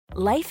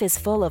Life is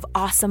full of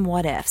awesome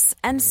what-ifs,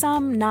 and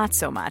some not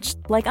so much,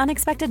 like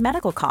unexpected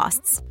medical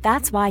costs.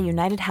 That's why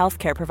United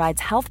Healthcare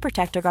provides Health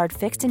Protector Guard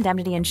fixed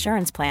indemnity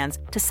insurance plans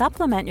to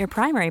supplement your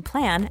primary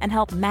plan and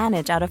help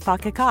manage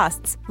out-of-pocket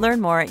costs.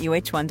 Learn more at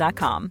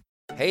uh1.com.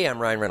 Hey, I'm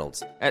Ryan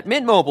Reynolds. At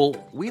Mint Mobile,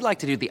 we like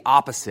to do the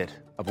opposite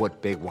of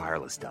what Big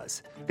Wireless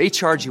does. They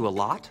charge you a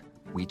lot,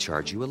 we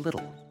charge you a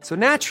little. So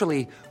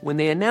naturally, when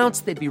they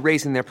announced they'd be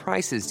raising their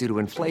prices due to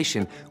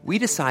inflation, we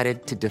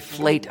decided to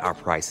deflate our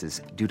prices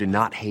due to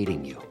not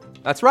hating you.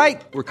 That's right.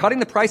 We're cutting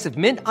the price of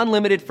Mint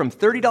Unlimited from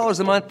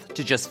 $30 a month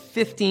to just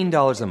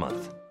 $15 a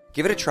month.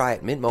 Give it a try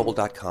at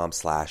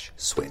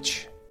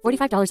mintmobile.com/switch.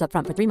 $45 up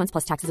front for 3 months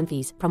plus taxes and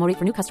fees. Promo rate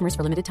for new customers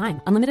for limited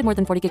time. Unlimited more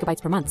than 40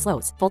 gigabytes per month.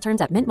 Slows full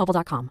terms at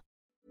mintmobile.com.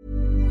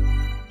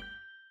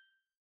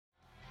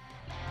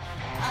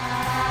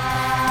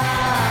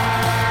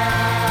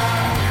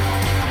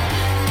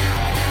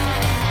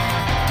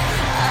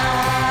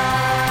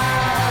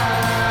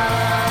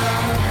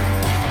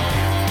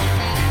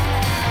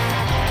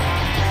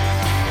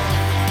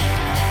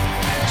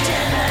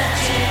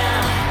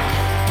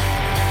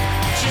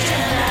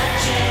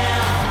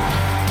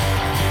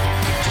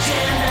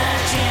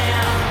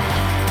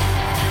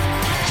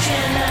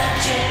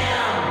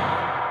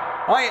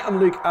 Hi, I'm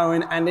Luke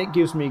Owen, and it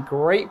gives me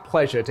great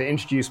pleasure to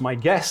introduce my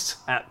guest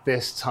at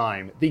this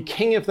time, the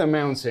king of the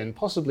mountain,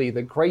 possibly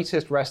the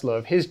greatest wrestler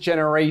of his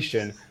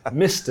generation,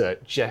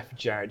 Mr. Jeff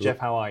Jarrett. Jeff,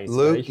 how are you today?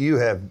 Luke,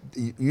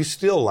 you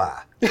still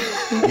lie.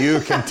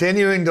 You're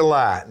continuing to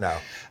lie. No.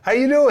 How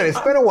you doing? It's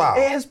been a while.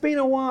 It has been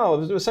a while. I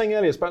was saying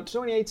earlier, it's about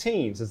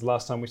 2018 since the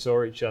last time we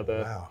saw each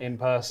other in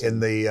person. In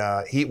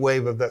the heat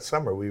wave of that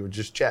summer, we were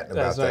just chatting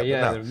about that.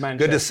 Yeah, no,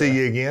 good to see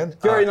you again.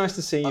 Very nice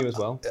to see you as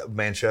well.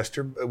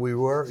 Manchester, we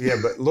were,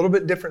 but a little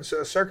bit different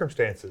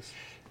circumstances.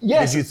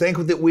 Yes. Did you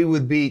think that we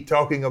would be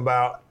talking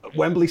about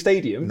Wembley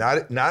Stadium?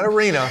 Not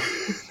arena,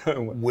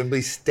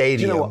 Wembley Stadium.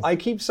 Do you know what I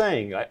keep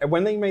saying?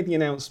 When they made the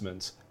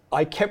announcement,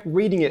 I kept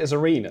reading it as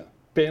arena.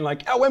 Being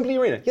like, oh, Wembley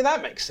Arena. Yeah,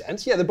 that makes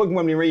sense. Yeah, they're booking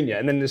Wembley Arena.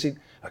 And then they say,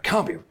 it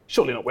can't be,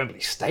 surely not Wembley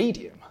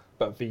Stadium.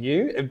 But for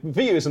you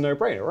it's a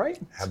no-brainer, right?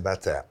 How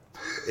about that?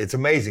 It's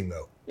amazing,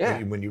 though.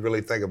 Yeah. When you really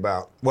think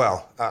about,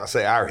 well, I'll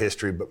say our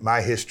history, but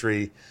my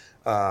history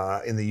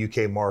in the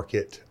UK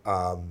market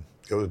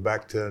goes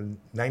back to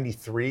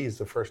 93 is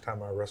the first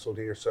time I wrestled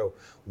here. So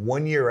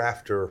 1 year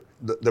after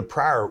the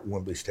prior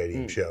Wembley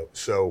Stadium show.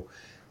 So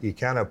you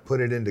kind of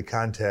put it into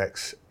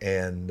context,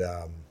 and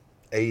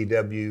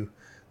AEW,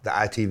 the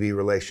ITV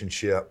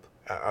relationship,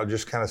 I'll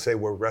just kind of say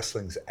where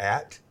wrestling's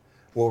at,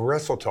 where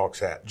Wrestle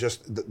Talk's at,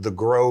 just the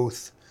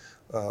growth.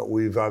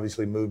 We've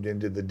obviously moved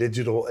into the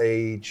digital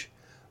age,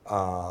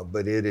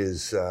 but it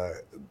is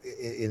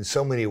in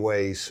so many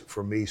ways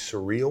for me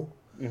surreal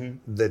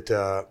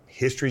that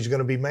history's going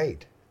to be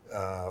made.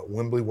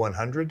 Wembley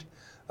 100,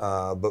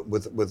 but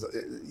with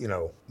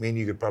me and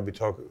you could probably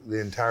talk the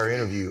entire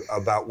interview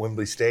about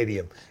Wembley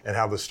Stadium and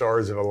how the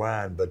stars have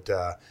aligned. But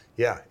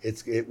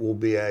it will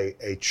be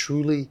a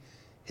truly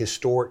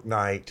historic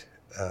night,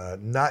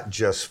 not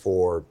just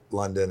for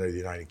London or the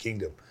United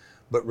Kingdom,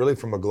 but really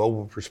from a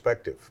global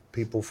perspective.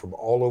 People from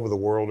all over the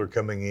world are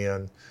coming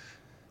in,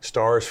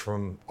 stars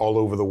from all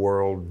over the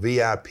world,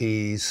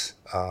 VIPs,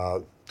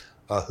 a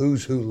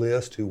who's who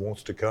list, who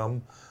wants to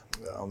come.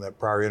 On that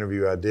prior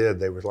interview I did,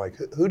 they were like,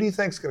 who do you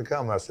think's going to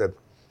come? I said,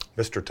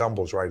 Mr.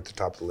 Tumble's right at the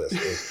top of the list.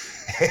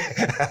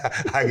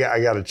 I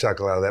got a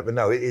chuckle out of that. But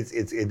no, it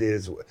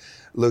is.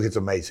 Look, it's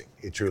amazing.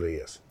 It truly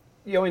is.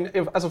 You know,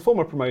 as a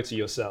former promoter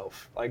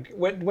yourself, like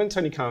when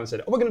Tony Khan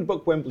said, "Oh, we're going to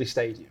book Wembley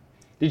Stadium,"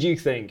 did you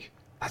think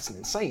that's an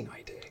insane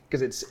idea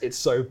because it's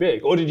so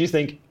big, or did you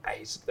think, hey,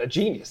 he's a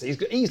genius, he's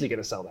easily going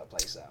to sell that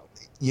place out?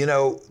 You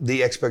know,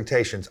 the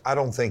expectations, I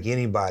don't think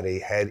anybody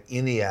had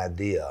any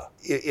idea.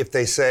 If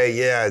they say,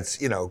 yeah, it's,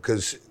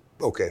 because,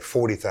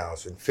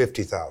 40,000,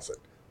 50,000,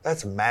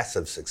 that's a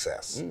massive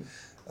success.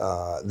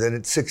 Then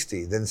it's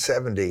 60, then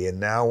 70, and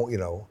now,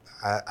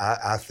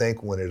 I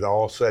think when it's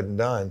all said and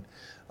done,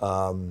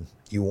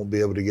 you won't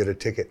be able to get a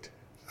ticket.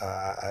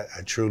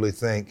 I truly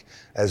think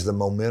as the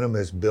momentum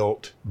is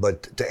built,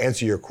 but to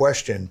answer your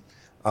question,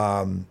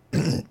 and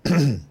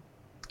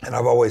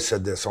I've always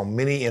said this on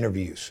many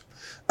interviews,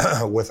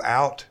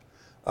 without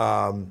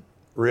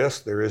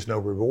risk, there is no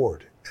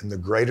reward. And the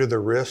greater the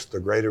risk, the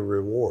greater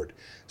reward.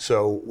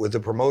 So with the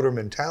promoter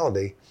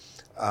mentality,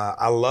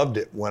 I loved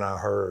it when I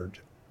heard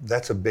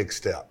that's a big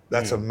step.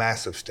 That's a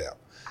massive step.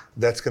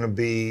 That's going to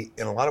be,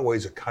 in a lot of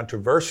ways, a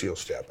controversial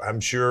step.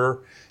 I'm sure,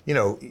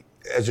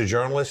 as a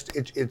journalist,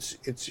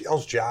 it's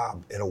y'all's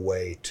job in a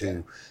way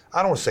to,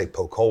 I don't want to say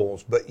poke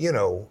holes, but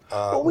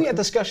well, we had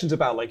discussions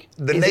about is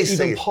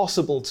it even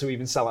possible to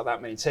even sell out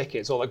that many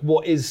tickets, or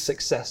what is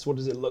success? What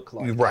does it look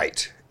like?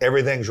 Right,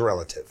 everything's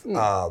relative.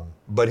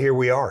 But here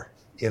we are,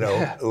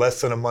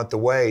 less than a month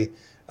away,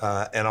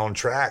 and on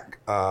track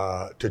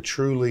to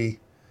truly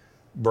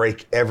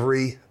break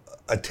every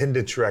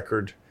attendance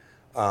record,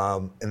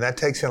 and that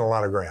takes in a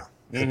lot of ground.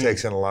 It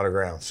takes in a lot of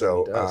ground.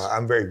 So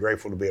I'm very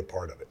grateful to be a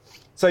part of it.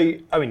 So,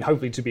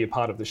 hopefully to be a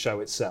part of the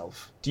show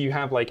itself, do you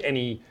have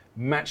any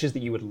matches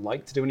that you would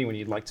like to do, anyone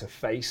you'd like to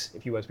face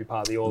if you were to be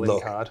part of the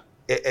All-In card?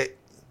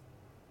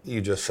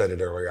 You just said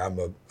it earlier. I'm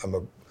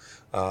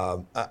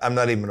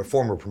not even a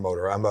former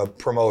promoter. I'm a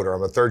promoter.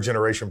 I'm a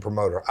third-generation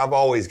promoter. I've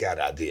always got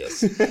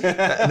ideas.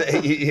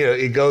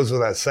 It goes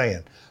without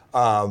saying.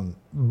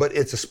 But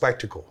it's a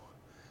spectacle.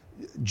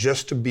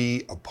 Just to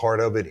be a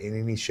part of it in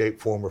any shape,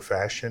 form, or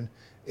fashion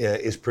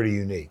is pretty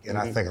unique. And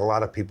I think a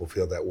lot of people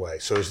feel that way.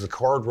 So as the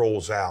card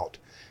rolls out,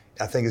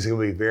 I think it's going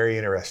to be very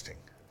interesting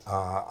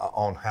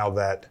on how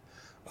that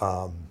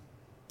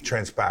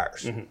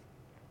transpires.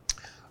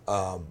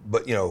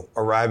 But,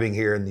 arriving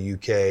here in the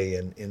UK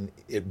and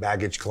at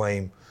baggage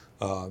claim,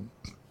 I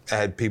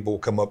had people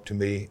come up to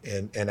me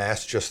and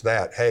ask just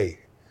that. Hey,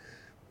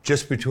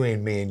 just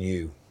between me and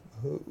you,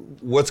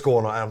 what's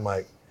going on? I'm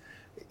like,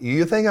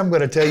 you think I'm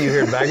going to tell you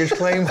here at baggage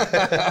claim?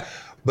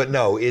 But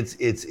no,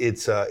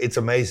 it's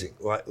amazing.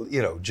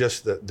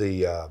 Just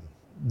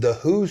the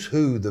who's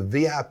who, the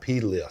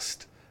VIP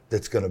list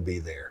that's going to be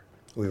there.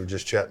 We were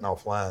just chatting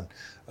offline.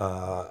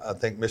 I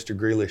think Mr.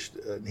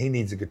 Grealish, he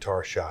needs a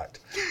guitar shot.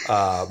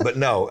 But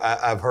no,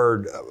 I've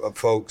heard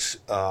folks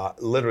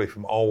literally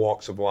from all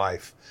walks of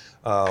life,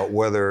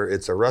 whether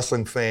it's a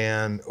wrestling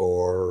fan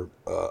or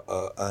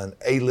an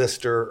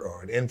A-lister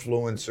or an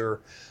influencer.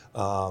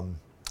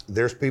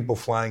 There's people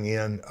flying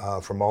in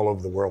from all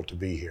over the world to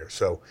be here.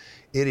 So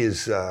it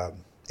is,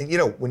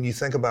 when you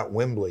think about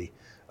Wembley,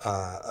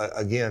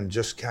 again,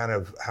 just kind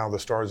of how the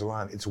stars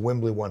align, it's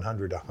Wembley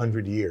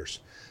 100 years.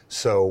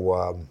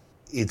 So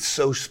it's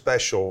so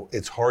special,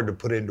 it's hard to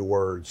put into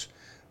words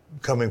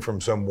coming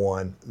from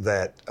someone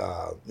that,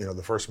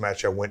 the first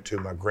match I went to,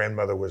 my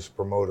grandmother was a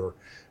promoter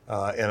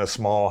in a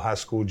small high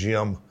school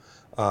gym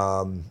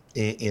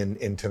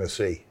in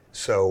Tennessee.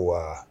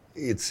 So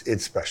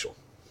it's special.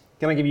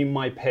 Can I give you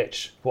my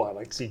pitch? Well, I'd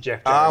like to see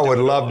Jeff Jarrett. I would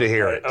love to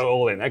hear it.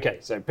 All in. Okay,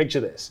 so picture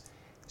this.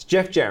 It's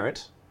Jeff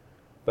Jarrett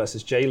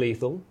versus Jay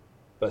Lethal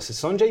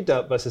versus Sanjay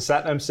Dutt versus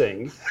Satnam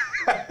Singh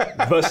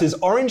versus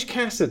Orange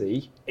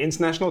Cassidy,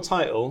 international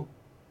title,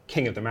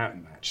 King of the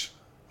Mountain match.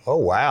 Oh,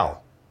 wow.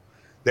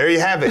 There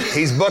you have it.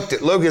 He's booked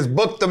it. Luke has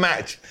booked the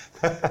match.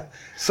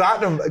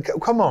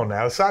 Satnam, come on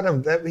now.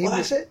 Satnam,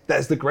 that's it.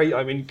 That's the great,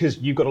 because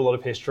you've got a lot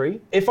of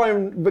history. If I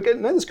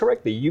know this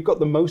correctly, you've got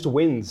the most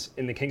wins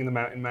in the King of the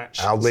Mountain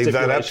match. I'll leave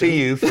that up to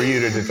you for you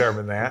to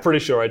determine that. I'm pretty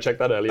sure I checked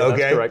that earlier.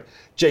 Okay. That's correct.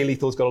 Jay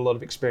Lethal's got a lot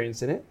of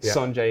experience in it. Yeah.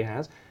 Sanjay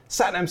has.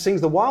 Satnam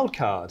Singh's the wild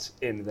card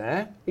in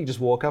there. You can just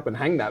walk up and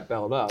hang that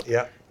belt up.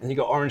 Yeah. And you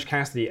got Orange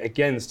Cassidy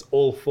against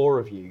all four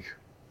of you.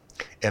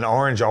 And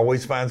Orange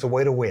always finds a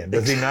way to win,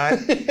 does he not?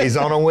 He's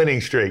on a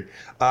winning streak.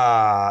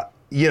 We're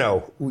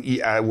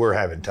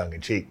having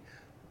tongue-in-cheek.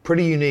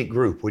 Pretty unique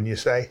group, wouldn't you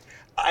say?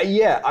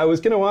 Yeah, I was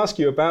going to ask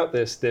you about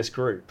this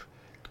group.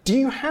 Do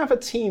you have a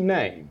team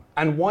name?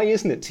 And why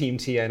isn't it Team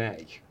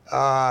TNA?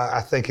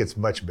 I think it's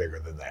much bigger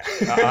than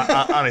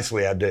that.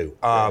 Honestly, I do.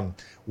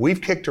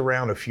 We've kicked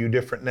around a few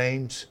different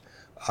names.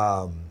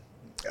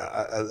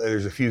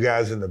 There's a few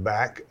guys in the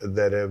back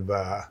that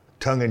have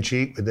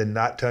tongue-in-cheek, but then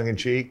not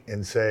tongue-in-cheek,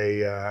 and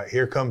say,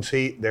 here comes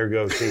heat, there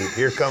goes heat.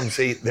 Here comes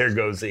heat, there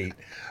goes heat.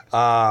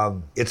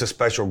 It's a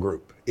special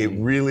group. It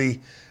really,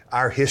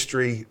 our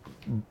history,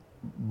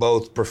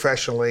 both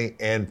professionally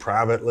and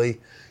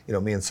privately,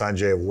 me and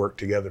Sanjay have worked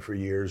together for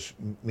years.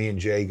 Me and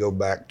Jay go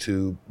back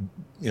to,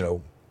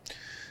 you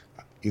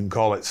can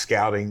call it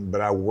scouting, but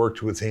I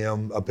worked with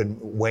him up in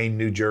Wayne,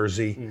 New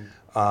Jersey.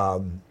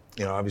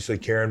 Obviously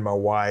Karen, my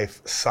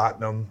wife,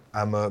 Satnam,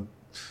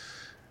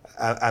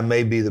 I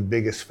may be the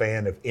biggest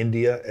fan of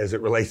India as it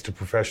relates to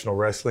professional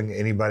wrestling,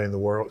 anybody in the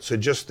world. So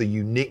just the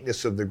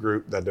uniqueness of the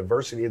group, the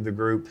diversity of the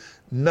group,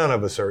 none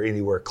of us are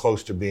anywhere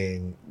close to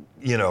being,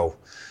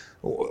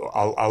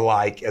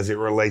 alike as it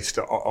relates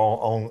to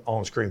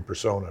on-screen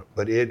persona.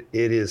 But it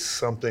is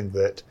something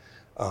that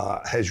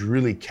has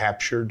really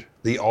captured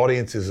the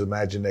audience's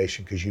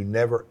imagination, because you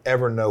never,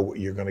 ever know what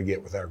you're going to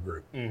get with our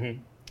group. Mm-hmm.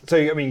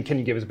 So, can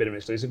you give us a bit of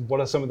history? What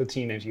are some of the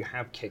team names you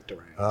have kicked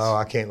around? Oh,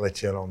 I can't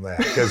let you in on that,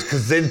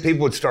 because then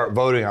people would start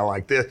voting. I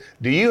like this.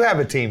 Do you have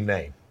a team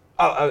name?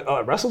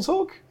 Wrestle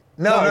Talk?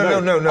 No.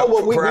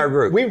 For our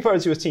group. We refer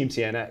to you as Team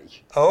TNA.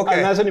 Oh, okay.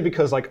 And that's only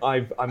because, I'm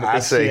a big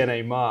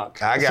TNA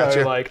mark. I got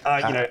you.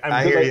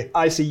 I hear you.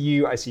 I see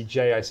you, I see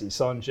Jay, I see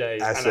Sanjay,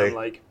 I'm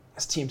like,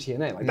 that's Team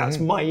TNA. That's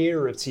my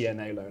era of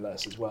TNA, no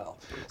less, as well.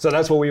 So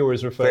that's what we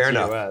always refer to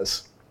you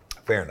as.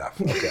 Fair enough.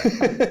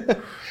 Okay.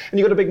 And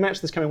you got a big match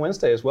this coming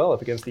Wednesday as well,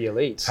 up against the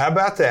Elite. How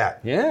about that?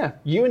 Yeah,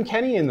 you and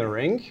Kenny in the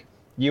ring,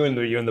 you and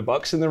the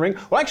Bucks in the ring.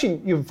 Well, actually,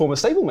 you were former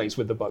stablemates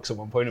with the Bucks at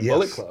one point in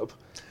Bullet Club.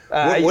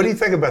 What do you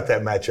think about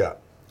that matchup?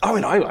 I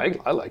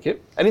like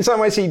it.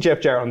 Anytime I see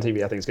Jeff Jarrett on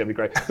TV, I think it's going to be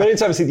great. But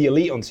anytime I see the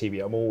Elite on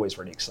TV, I'm always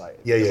really excited.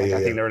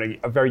 I think they're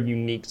a very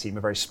unique team,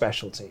 a very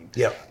special team.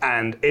 Yep.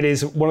 And it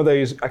is one of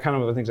those,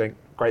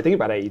 great thing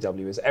about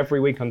AEW is every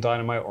week on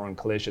Dynamite or on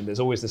Collision, there's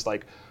always this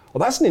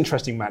that's an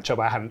interesting matchup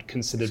I hadn't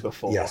considered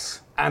before.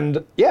 Yes.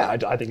 And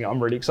I think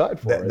I'm really excited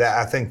for it.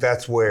 I think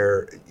that's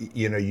where,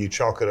 you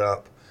chalk it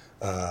up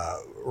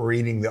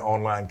reading the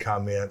online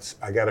comments.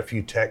 I got a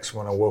few texts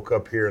when I woke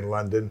up here in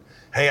London.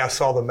 Hey, I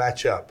saw the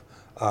matchup.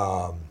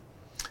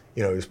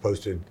 It was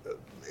posted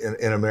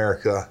in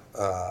America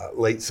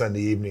late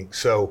Sunday evening.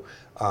 So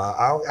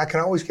I can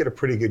always get a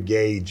pretty good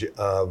gauge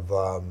of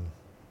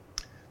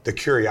the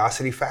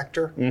curiosity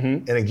factor.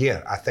 And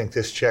again, I think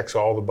this checks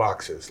all the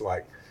boxes.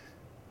 Like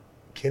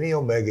Kenny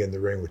Omega in the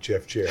ring with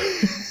Jeff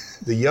Jarrett.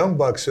 The Young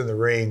Bucks in the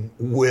ring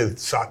with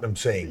Satnam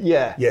Singh.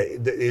 Yeah,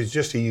 it's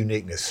just a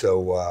uniqueness.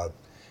 So,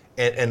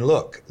 and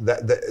look,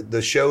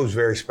 the show's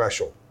very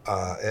special.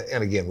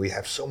 And again, we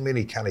have so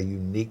many kind of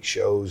unique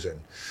shows, and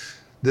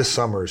this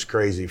summer is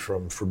crazy.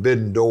 From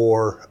Forbidden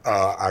Door,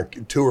 our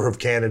tour of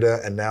Canada,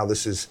 and now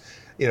this is,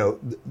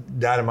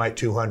 Dynamite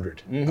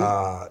 200.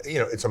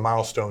 It's a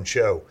milestone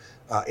show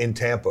in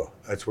Tampa.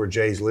 That's where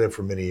Jay's lived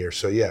for many years.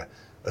 So yeah.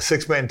 A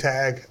 6-man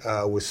tag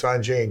with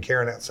Sanjay and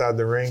Karen outside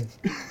the ring.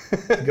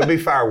 It's gonna be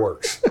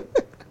fireworks.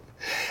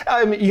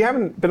 You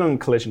haven't been on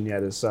Collision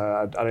yet,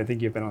 I don't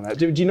think you've been on that.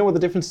 Do you know what the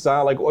differences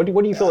are? Like, what do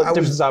you feel the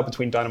differences are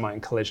between Dynamite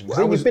and Collision?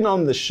 Because you've been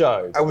on the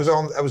show. I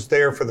was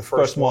there for the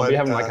first one. We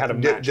haven't had a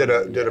match. Did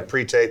a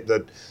pre-tape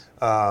that.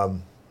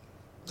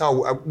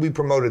 We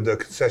promoted the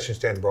concession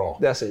stand brawl.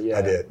 That's it. Yeah,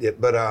 I did. Yeah,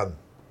 but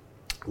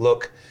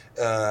look,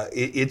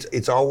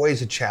 it's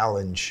always a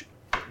challenge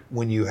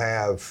when you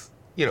have.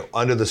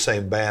 Under the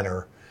same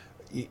banner,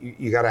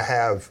 you got to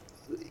have,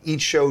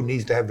 each show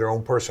needs to have their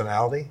own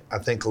personality. I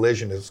think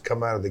Collision has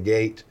come out of the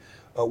gate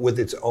with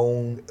its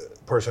own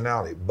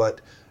personality,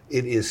 but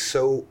it is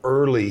so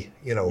early,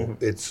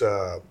 it's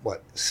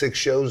 6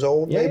 shows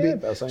old maybe? Yeah,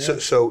 about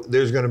so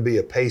there's going to be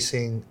a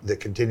pacing that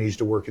continues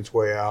to work its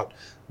way out.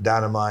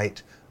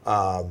 Dynamite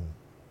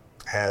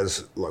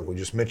has, like we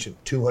just mentioned,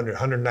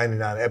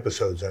 199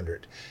 episodes under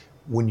it.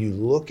 When you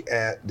look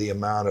at the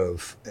amount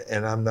of,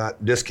 and I'm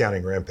not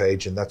discounting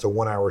Rampage, and that's a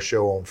 1-hour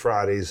show on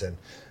Fridays,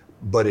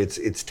 but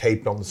it's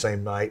taped on the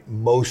same night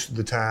most of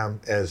the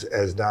time as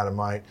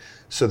Dynamite.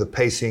 So the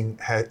pacing,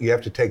 you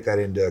have to take that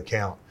into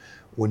account.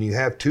 When you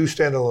have 2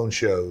 standalone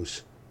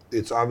shows,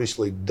 it's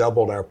obviously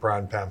doubled our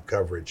prime time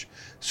coverage.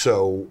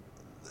 So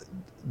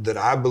that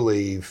I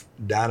believe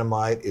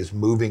Dynamite is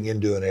moving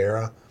into an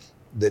era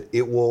that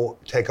it will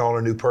take on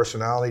a new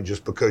personality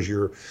just because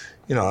you're,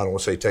 I don't want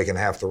to say taking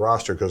half the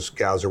roster because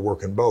guys are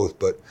working both,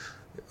 but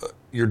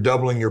you're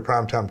doubling your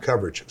primetime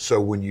coverage. So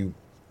when you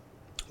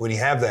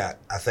have that,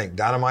 I think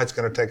Dynamite's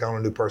going to take on a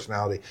new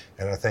personality,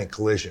 and I think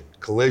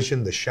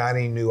Collision, the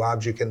shiny new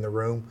object in the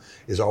room,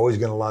 is always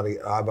going to lot of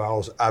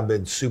eyeballs. I've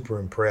been super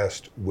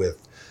impressed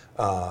with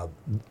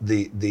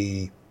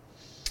the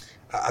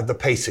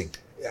pacing.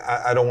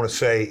 I don't want to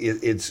say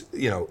it's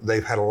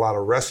they've had a lot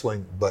of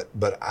wrestling, but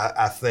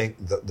I think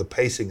the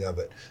pacing of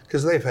it,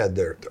 because they've had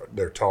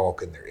their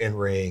talk and their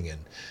in-ring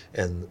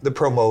and the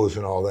promos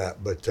and all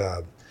that, but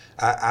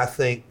I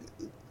think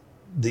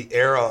the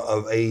era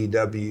of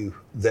AEW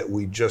that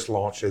we just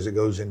launched as it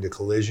goes into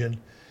Collision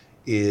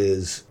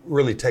is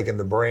really taking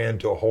the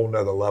brand to a whole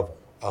nother level.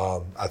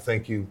 I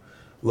think you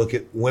look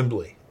at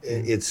Wembley.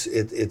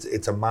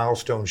 It's a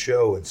milestone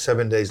show, and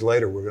 7 days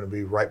later we're going to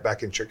be right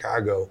back in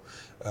Chicago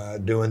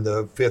doing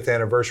the 5th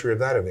anniversary of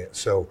that event.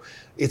 So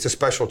it's a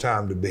special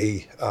time to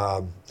be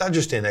not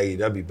just in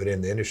AEW but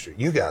in the industry.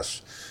 You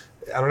guys,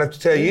 I don't have to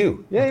tell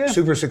you,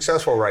 super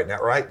successful right now,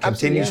 right?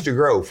 Continues to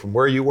grow from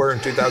where you were in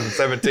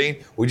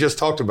 2017. We just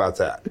talked about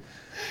that.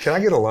 Can I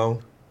get a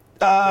loan?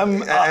 I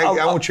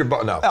want your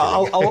no.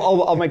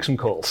 I'll make some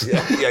calls.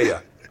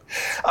 Yeah.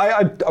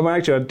 I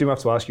do have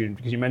to ask you,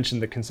 because you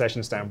mentioned the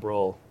concession stand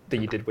brawl that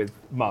you did with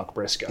Mark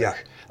Briscoe. Yeah.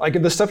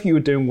 Like the stuff you were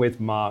doing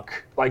with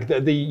Mark, like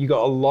you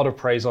got a lot of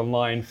praise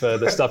online for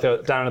the stuff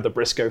down at the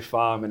Briscoe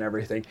farm and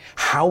everything.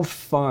 How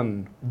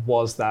fun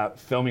was that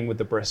filming with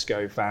the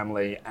Briscoe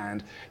family,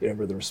 and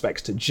with the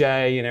respects to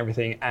Jay and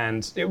everything,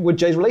 and with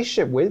Jay's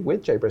relationship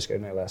with Jay Briscoe,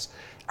 no less.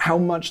 How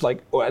much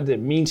what did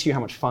it mean to you? How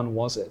much fun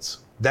was it?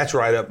 That's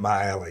right up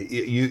my alley.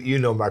 You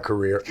know my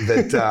career.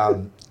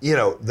 That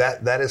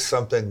that is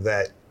something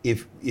that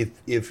if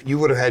you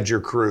would have had your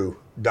crew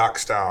doc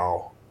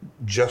style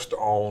just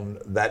on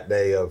that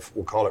day of,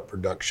 we'll call it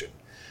production,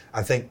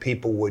 I think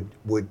people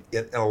would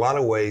in a lot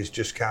of ways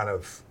just kind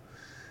of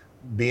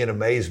be in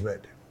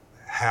amazement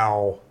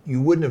how you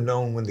wouldn't have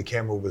known when the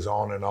camera was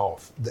on and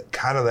off.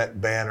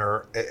 That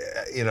banner,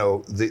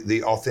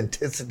 the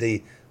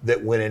authenticity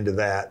that went into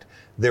that.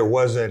 There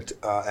wasn't,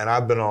 and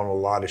I've been on a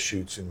lot of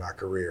shoots in my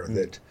career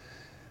that,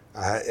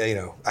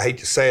 I hate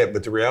to say it,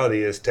 but the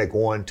reality is take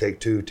 1, take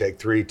 2, take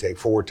 3, take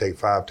 4, take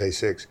 5, take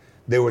 6.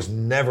 There was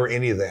never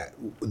any of that.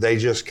 They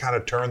just kind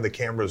of turned the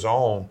cameras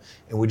on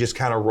and we just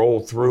kind of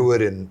rolled through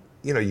it, and,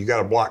 you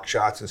got to block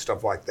shots and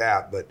stuff like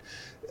that. But,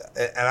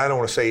 and I don't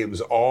want to say it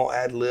was all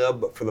ad lib,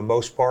 but for the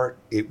most part,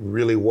 it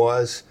really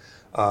was.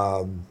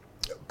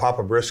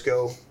 Papa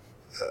Briscoe,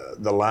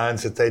 the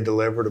lines that they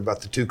delivered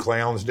about the 2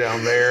 clowns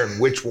down there and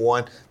which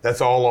one,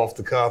 that's all off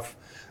the cuff.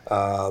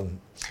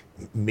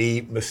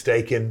 Me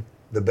mistaking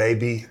the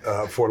baby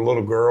for a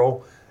little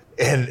girl,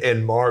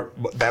 and Mark,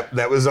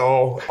 that was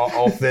all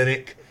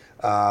authentic.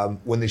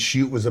 When the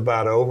shoot was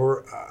about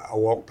over, I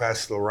walked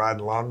past the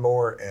riding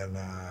lawnmower and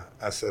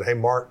I said, "Hey,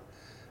 Mark,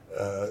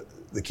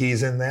 the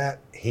key's in that."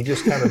 He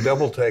just kind of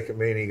double-taked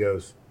me and he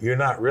goes, "You're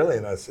not really?"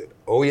 And I said,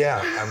 "Oh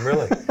yeah, I'm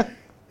really."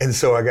 And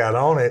so I got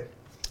on it,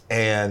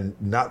 and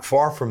not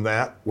far from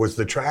that was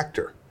the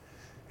tractor.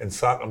 And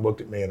Satnam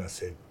looked at me and I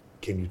said,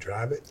 "Can you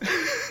drive it?"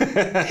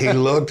 He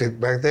looked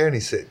back there and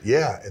he said,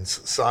 "Yeah." And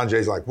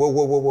Sanjay's like,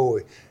 whoa.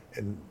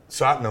 And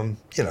Satnam,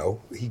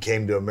 he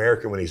came to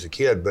America when he was a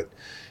kid, but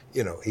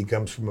he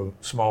comes from a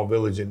small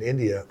village in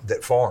India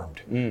that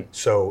farmed.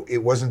 So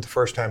it wasn't the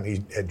first time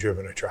he had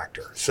driven a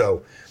tractor.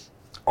 So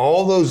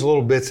all those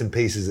little bits and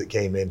pieces that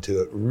came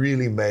into it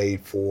really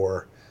made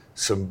for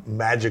some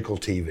magical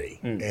TV.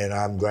 And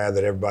I'm glad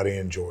that everybody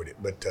enjoyed it.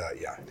 But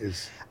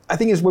I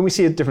think it's when we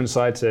see a different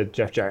side to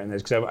Jeff Jarrett in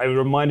this, because it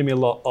reminded me a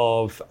lot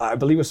of, I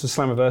believe it was for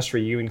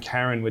Slammiversary, you and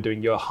Karen were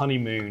doing your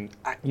honeymoon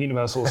at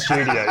Universal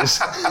Studios.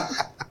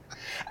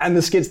 And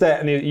the skits there,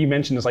 and you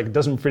mentioned it's like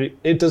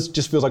it does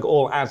just feels like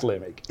all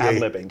ad-libbing.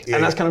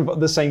 And that's kind of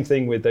the same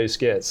thing with those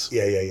skits.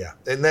 Yeah.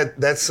 And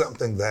that's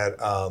something that,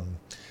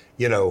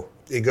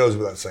 it goes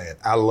without saying.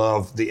 I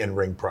love the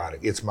in-ring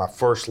product. It's my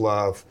first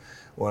love.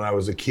 When I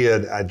was a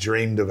kid, I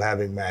dreamed of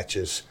having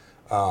matches.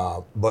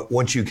 But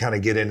once you kind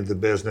of get into the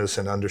business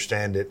and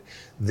understand it,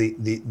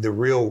 the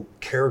real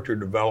character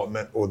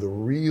development or the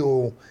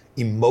real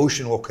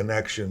emotional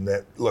connection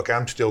that, look,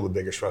 I'm still the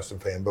biggest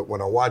wrestling fan, but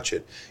when I watch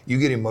it, you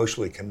get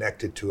emotionally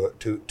connected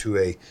to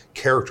a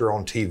character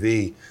on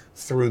TV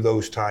through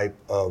those type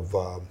of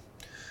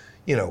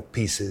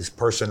pieces,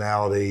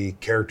 personality,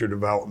 character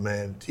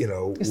development,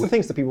 It's the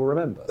things that people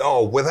remember.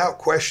 Oh, without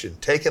question.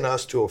 Taking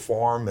us to a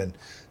farm and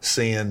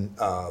seeing,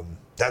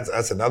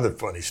 that's another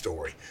funny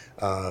story.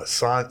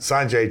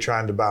 Sanjay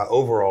trying to buy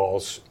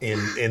overalls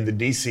in the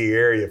DC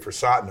area for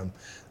Satnam.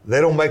 They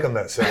don't make them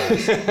that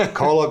size.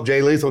 Call up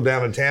Jay Lethal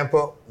down in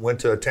Tampa, went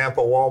to a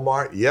Tampa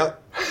Walmart.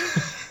 Yep.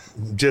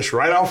 Just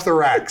right off the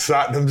rack,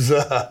 Satnam's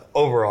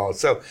overalls.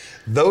 So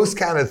those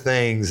kind of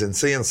things, and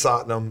seeing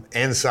Satnam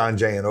and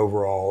Sanjay in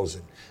overalls,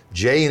 and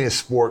Jay in his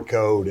sport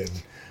coat, and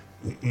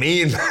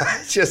me, and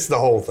just the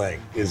whole thing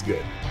is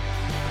good.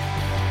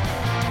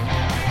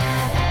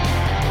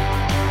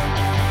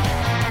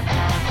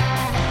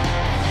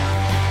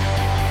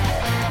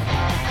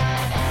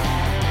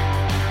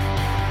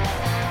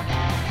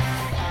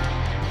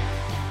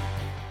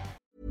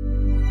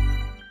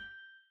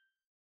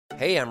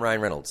 Hey, I'm Ryan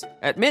Reynolds.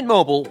 At Mint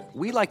Mobile,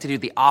 we like to do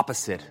the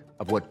opposite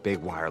of what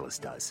Big Wireless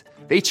does.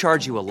 They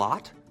charge you a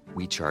lot,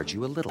 we charge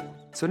you a little.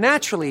 So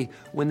naturally,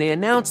 when they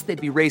announced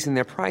they'd be raising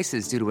their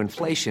prices due to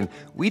inflation,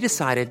 we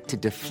decided to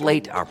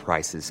deflate our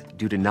prices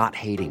due to not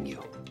hating you.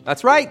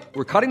 That's right.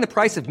 We're cutting the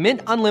price of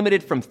Mint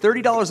Unlimited from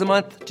 $30 a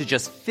month to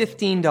just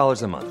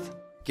 $15 a month.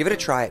 Give it a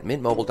try at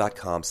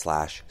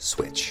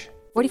mintmobile.com/switch.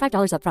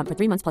 $45 up front for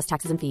 3 months plus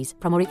taxes and fees.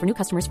 Promo rate for new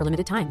customers for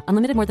limited time.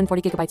 Unlimited more than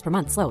 40 gigabytes per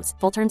month slows.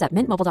 Full terms at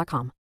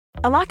mintmobile.com.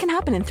 A lot can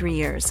happen in 3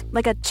 years,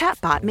 like a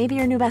chatbot may be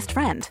your new best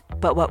friend.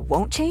 But what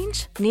won't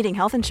change? Needing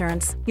health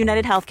insurance.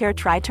 United Healthcare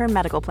Tri-Term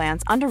Medical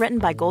Plans, underwritten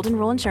by Golden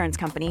Rule Insurance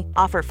Company,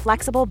 offer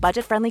flexible,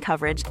 budget-friendly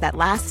coverage that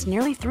lasts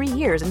nearly 3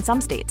 years in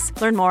some states.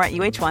 Learn more at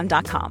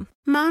uh1.com.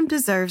 Mom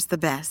deserves the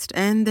best,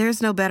 and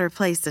there's no better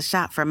place to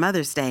shop for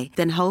Mother's Day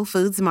than Whole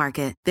Foods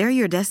Market. They're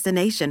your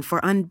destination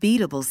for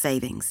unbeatable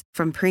savings,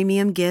 from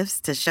premium gifts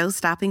to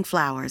show-stopping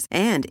flowers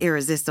and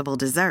irresistible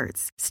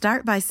desserts.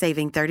 Start by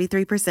saving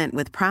 33%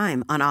 with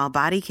Prime on all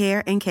body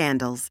care and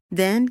candles.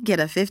 Then get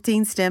a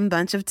 15-stem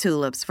bunch of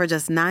tulips for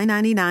just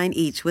 $9.99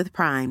 each with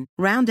Prime.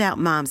 Round out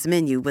Mom's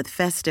menu with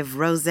festive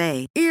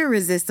rosé,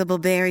 irresistible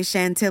berry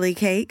chantilly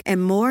cake,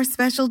 and more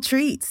special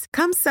treats.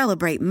 Come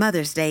celebrate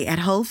Mother's Day at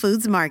Whole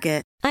Foods Market.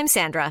 I'm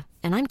Sandra,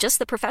 and I'm just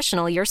the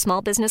professional your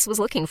small business was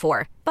looking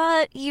for.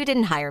 But you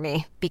didn't hire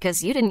me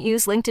because you didn't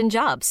use LinkedIn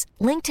Jobs.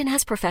 LinkedIn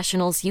has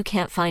professionals you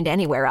can't find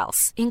anywhere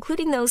else,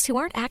 including those who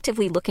aren't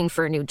actively looking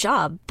for a new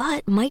job,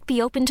 but might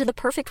be open to the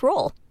perfect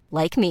role,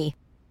 like me.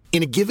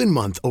 In a given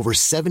month, over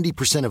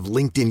 70% of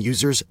LinkedIn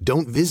users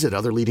don't visit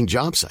other leading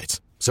job sites.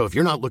 So if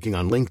you're not looking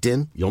on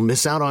LinkedIn, you'll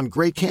miss out on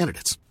great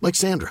candidates like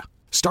Sandra.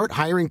 Start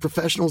hiring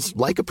professionals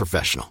like a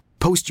professional.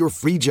 Post your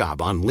free job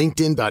on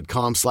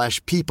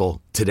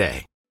linkedin.com/people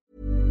today.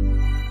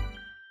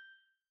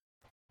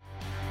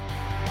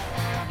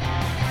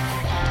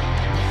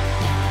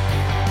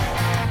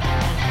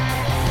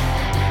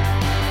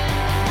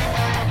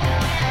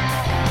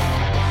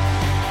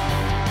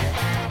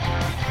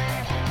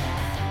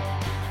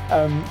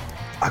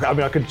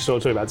 I could sort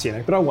of talk about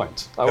TNA, but I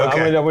won't. I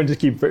won't just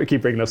keep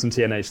bringing up some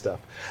TNA stuff.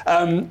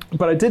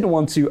 But I did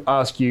want to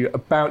ask you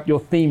about your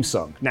theme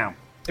song. Now,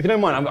 if you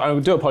don't mind, I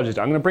do apologize.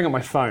 I'm going to bring up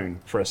my phone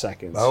for a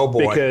second. Oh,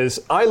 boy. Because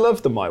I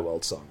love the My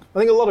World song. I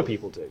think a lot of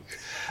people do.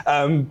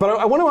 But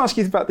I want to ask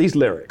you about these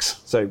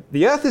lyrics. So,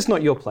 the earth is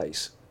not your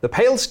place. The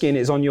pale skin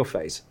is on your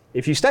face.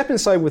 If you step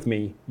inside with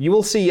me, you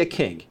will see a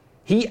king.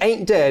 He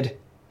ain't dead.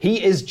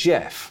 He is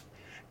Jeff.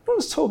 You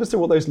want to talk us through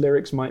what those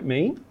lyrics might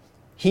mean?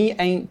 He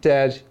ain't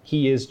dead.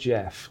 He is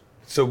Jeff.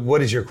 So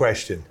what is your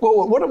question?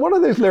 Well, what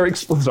are those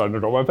lyrics? I don't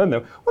know my pen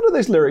though. What do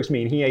those lyrics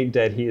mean? He ain't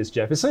dead, he is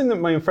Jeff. It's something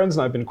that my friends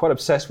and I have been quite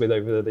obsessed with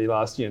over the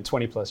last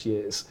 20 plus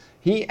years.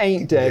 He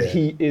ain't dead,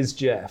 he is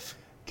Jeff.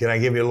 Can I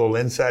give you a little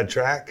inside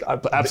track?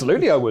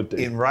 Absolutely, I would do.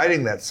 In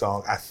writing that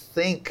song, I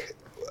think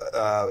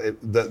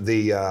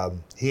he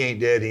ain't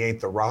dead, he ain't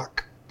the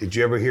Rock. Did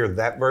you ever hear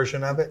that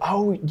version of it?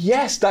 Oh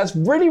yes, that's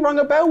really rung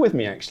a bell with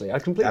me actually. I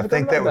think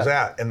that was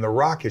out, and the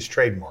Rock is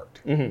trademarked.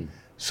 Mm-hmm.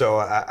 So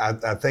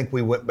I think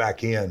we went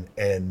back in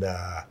and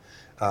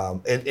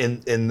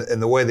in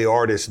the way the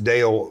artist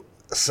Dale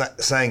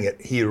sang it,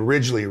 he had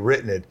originally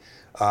written it.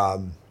 I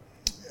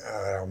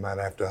might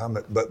have to hum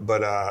it, but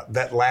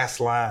that last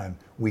line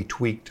we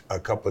tweaked a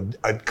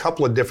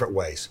couple of different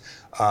ways.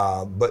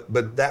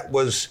 But that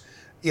was,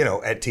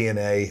 at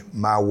TNA,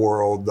 My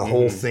World, the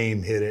whole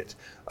theme hit it.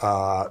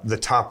 The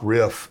top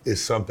riff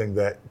is something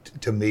that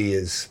to me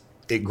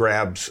it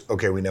grabs.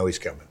 Okay, we know he's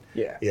coming.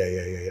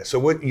 Yeah. So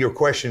what your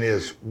question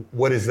is,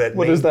 what does that mean?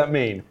 What does that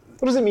mean?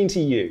 What does it mean to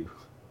you?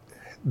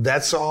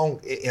 That song,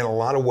 in a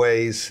lot of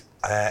ways,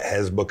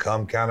 has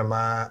become kind of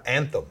my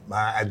anthem,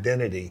 my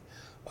identity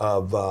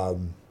of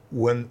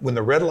when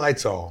the red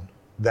light's on,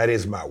 that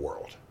is my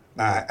world.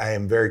 I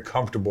am very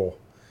comfortable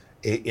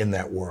in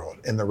that world.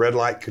 And the red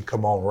light could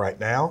come on right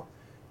now,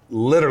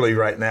 literally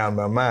right now in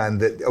my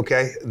mind that,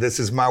 okay, this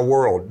is my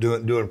world,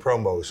 doing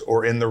promos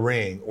or in the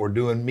ring or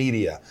doing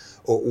media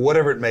or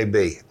whatever it may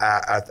be.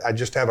 I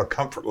just have a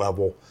comfort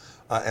level,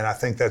 and I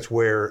think that's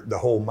where the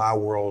whole my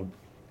world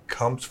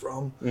comes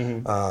from.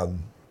 Mm-hmm.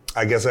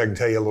 I guess I can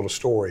tell you a little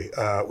story.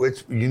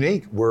 It's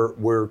unique.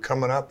 We're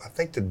coming up, I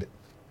think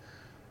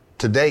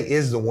today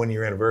is the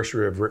 1-year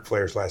anniversary of Ric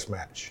Flair's last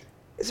match.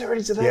 Is it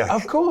already today? Yeah.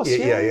 Of course.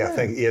 Yeah. I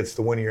think it's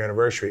the 1-year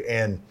anniversary.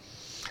 And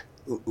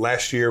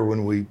last year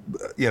when we,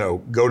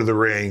 go to the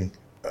ring,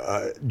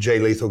 Jay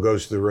Lethal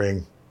goes to the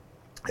ring,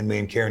 and me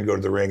and Karen go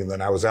to the ring, and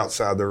then I was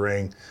outside the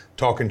ring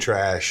talking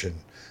trash and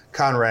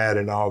Conrad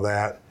and all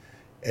that,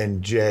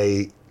 and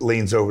Jay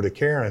leans over to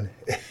Karen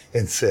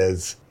and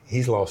says,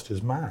 he's lost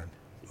his mind.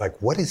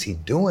 Like, what is he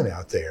doing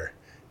out there?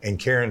 And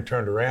Karen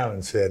turned around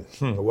and said,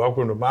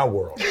 welcome to my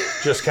world.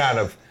 Just kind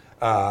of,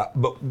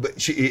 but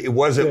it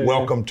wasn't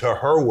welcome to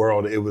her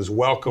world, it was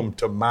welcome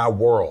to my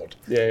world.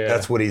 Yeah.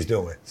 That's what he's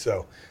doing.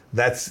 So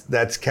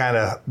that's kind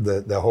of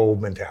the whole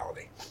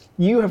mentality.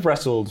 You have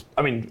wrestled,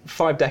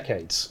 5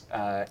 decades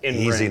in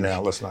Easy ring.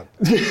 now, let's not.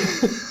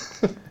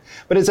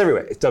 But it's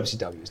everywhere. It's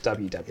WCW, it's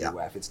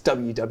WWF, it's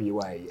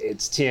WWA,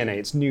 it's TNA,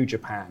 it's New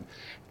Japan.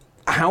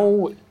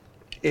 How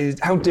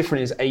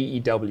different is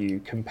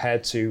AEW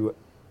compared to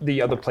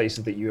the other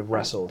places that you have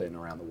wrestled in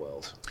around the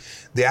world?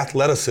 The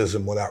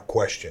athleticism, without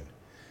question,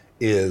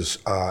 is,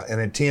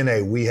 and in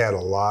TNA we had a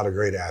lot of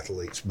great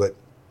athletes, but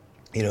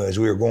as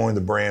we were growing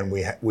the brand,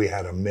 we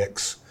had a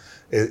mix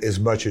as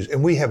much as,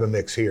 and we have a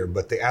mix here,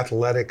 but the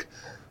athletic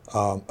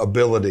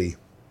ability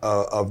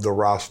of the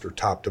roster,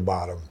 top to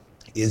bottom,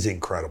 is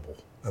incredible.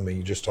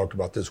 You just talked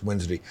about this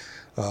Wednesday,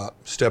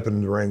 stepping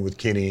in the ring with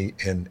Kenny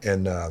and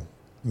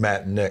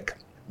Matt and Nick.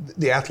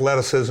 The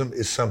athleticism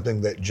is something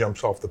that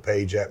jumps off the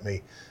page at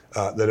me.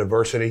 The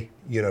diversity,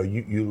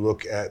 you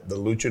look at the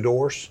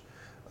luchadors,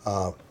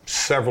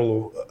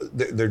 several,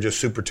 they're just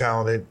super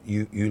talented.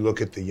 You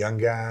look at the young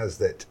guys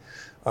that,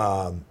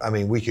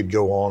 we could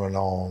go on and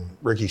on.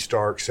 Ricky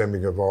Stark, Sammy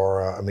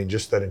Guevara,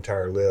 just that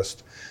entire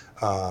list.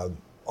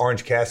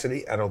 Orange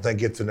Cassidy, I don't think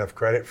gets enough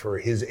credit for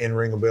his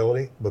in-ring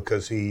ability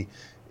because he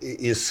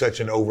is such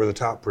an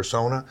over-the-top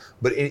persona.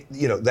 But,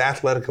 the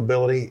athletic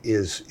ability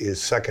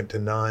is second to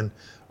none.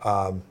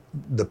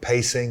 The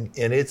pacing,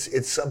 and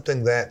it's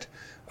something that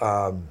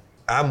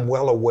I'm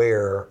well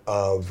aware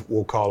of.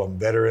 We'll call them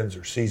veterans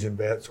or seasoned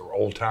vets or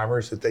old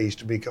timers that they used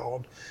to be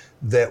called,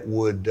 that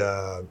would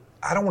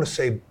I don't want to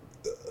say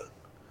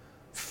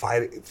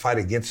fight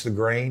against the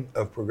grain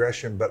of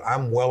progression, but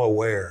I'm well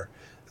aware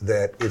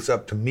that it's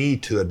up to me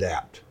to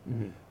adapt.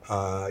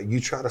 Mm-hmm. You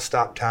try to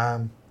stop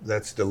time,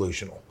 that's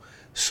delusional.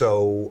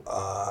 So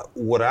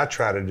what I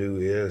try to do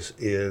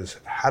is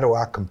how do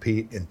I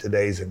compete in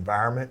today's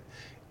environment?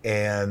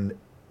 And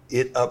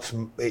it ups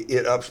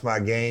my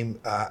game.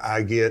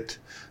 I get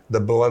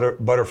the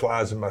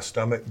butterflies in my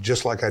stomach,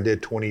 just like I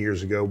did 20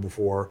 years ago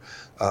before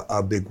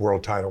a big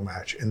world title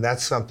match. And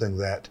that's something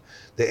that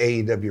the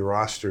AEW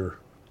roster,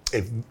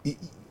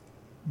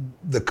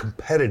 the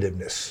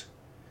competitiveness,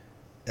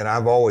 and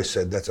I've always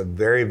said that's a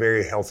very,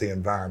 very healthy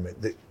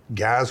environment. That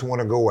guys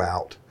want to go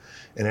out,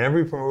 and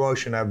every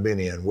promotion I've been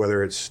in,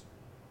 whether it's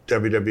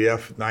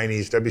WWF,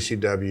 90s,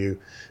 WCW,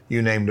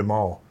 you named them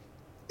all,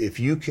 if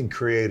you can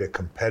create a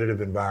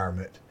competitive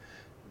environment,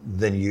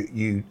 then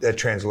you that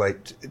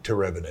translates to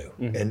revenue.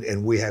 Mm-hmm.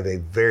 And we have a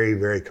very,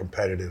 very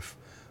competitive,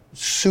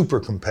 super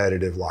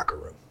competitive locker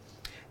room.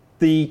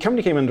 The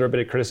company came under a bit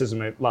of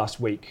criticism last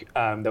week.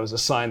 There was a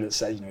sign that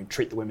said,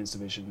 treat the women's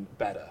division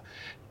better.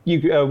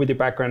 You, with your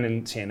background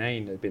in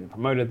TNA and being a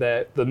promoter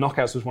there, the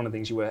Knockouts was one of the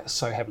things you were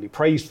so heavily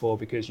praised for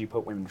because you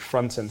put women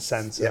front and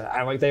center,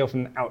 and they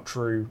often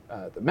outdrew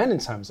the men in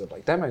terms of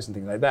demos and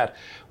things like that.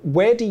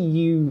 Where do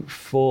you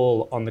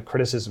fall on the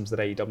criticisms that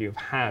AEW have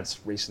had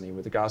recently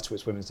with regards to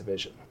its women's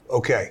division?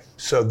 Okay,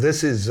 so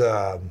this is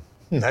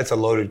that's a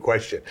loaded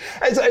question.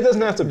 It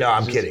doesn't have to be. No,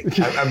 I'm kidding.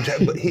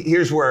 But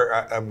here's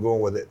where I'm going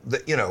with it.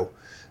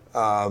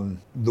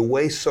 The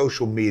way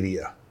social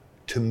media,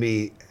 to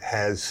me,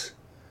 has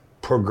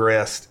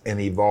progressed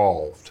and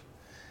evolved.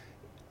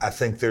 I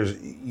think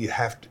you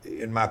have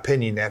to, in my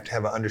opinion, you have to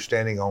have an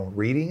understanding on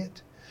reading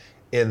it,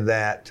 in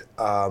that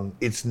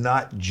it's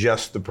not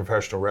just the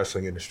professional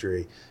wrestling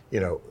industry.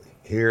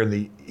 Here in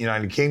the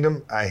United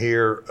Kingdom, I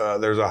hear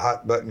there's a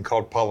hot button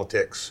called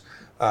politics.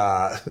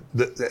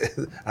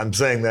 I'm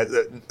saying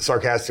that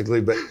sarcastically,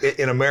 but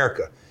in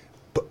America,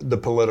 the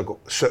political.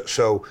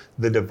 So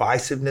the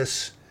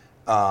divisiveness,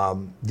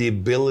 the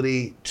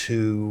ability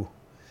to,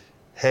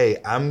 hey,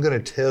 I'm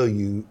going to tell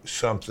you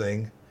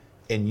something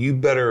and you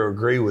better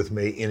agree with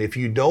me. And if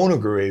you don't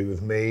agree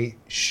with me,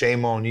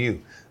 shame on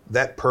you.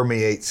 That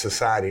permeates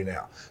society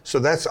now. So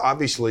that's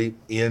obviously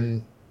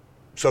in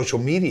social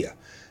media.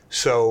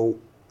 So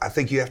I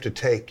think you have to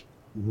take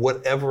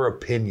whatever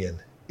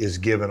opinion is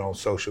given on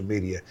social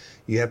media,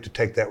 you have to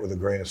take that with a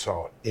grain of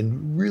salt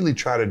and really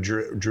try to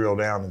drill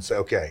down and say,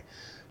 okay,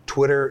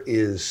 Twitter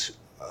is,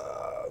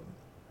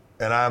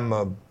 and I'm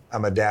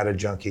a data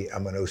junkie,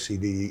 I'm an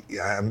OCD,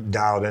 I'm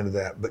dialed into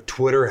that. But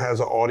Twitter has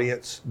an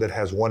audience that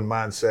has one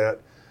mindset.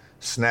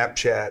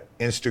 Snapchat,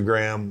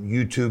 Instagram,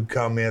 YouTube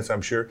comments,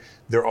 I'm sure,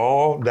 they're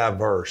all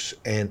diverse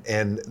and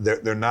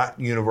they're not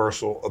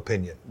universal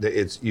opinion.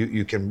 It's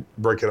you can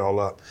break it all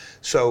up.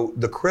 So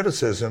the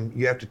criticism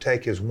you have to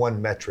take as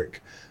one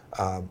metric.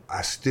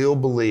 I still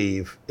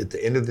believe at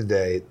the end of the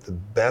day, the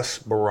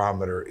best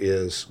barometer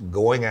is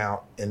going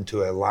out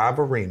into a live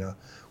arena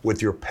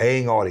with your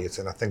paying audience.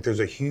 And I think there's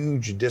a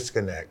huge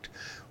disconnect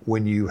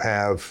when you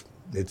have,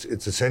 it's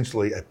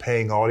essentially a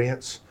paying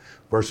audience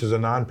versus a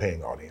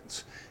non-paying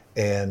audience.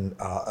 And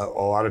a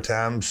lot of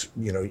times,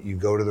 you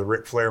go to the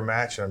Ric Flair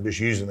match, and I'm just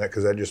using that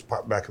because that just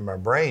popped back in my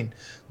brain,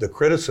 the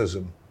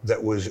criticism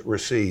that was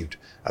received.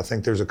 I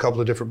think there's a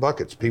couple of different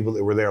buckets. People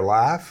that were there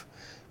live,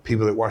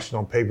 people that watched it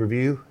on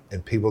pay-per-view,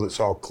 and people that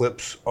saw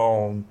clips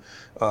on,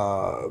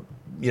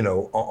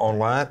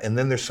 online. And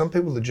then there's some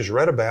people that just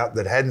read about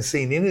that hadn't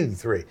seen any of the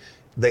three.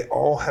 They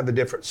all have a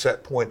different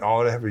set point,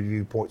 all have a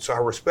viewpoint. So I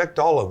respect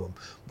all of them,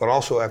 but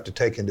also have to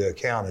take into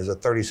account as a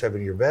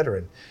 37-year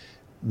veteran,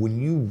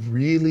 when you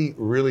really,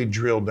 really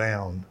drill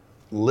down,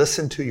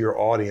 listen to your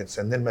audience,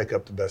 and then make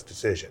up the best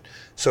decision.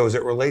 So as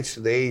it relates to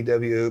the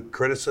AEW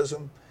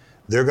criticism,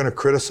 they're going to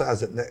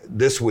criticize it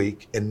this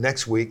week, and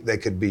next week they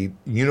could be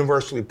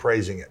universally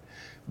praising it.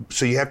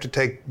 So you have to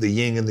take the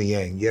yin and the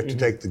yang. You have to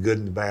take the good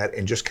and the bad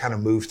and just kind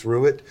of move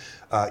through it.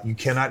 You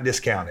cannot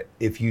discount it.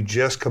 If you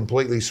just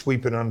completely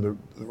sweep it under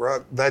the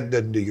rug, that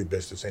doesn't do your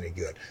business any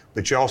good.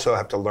 But you also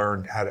have to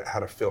learn how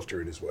to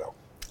filter it as well.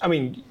 I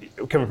mean,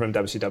 coming from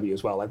WCW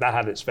as well, that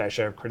had its fair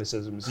share of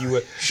criticisms. You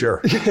were sure.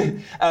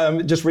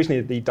 Just recently,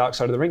 the Dark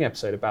Side of the Ring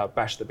episode about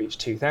Bash at the Beach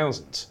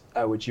 2000,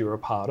 which you were a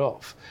part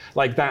of,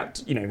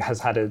 that has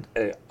had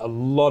a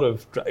lot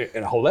of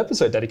a whole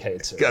episode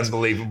dedicated to it.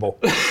 Unbelievable.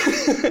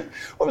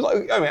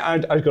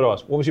 I've got to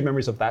ask, what was your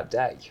memories of that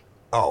day?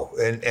 Oh,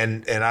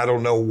 and I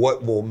don't know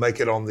what will make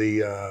it on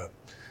the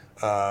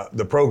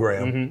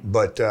program,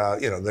 but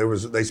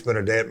they spent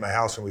a day at my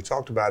house and we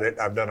talked about it.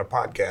 I've done a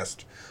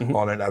podcast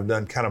on it. I've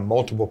done kind of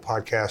multiple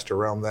podcasts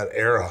around that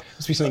era.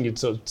 Must be something you'd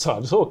sort of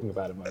start talking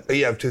about it, mate.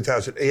 Yeah,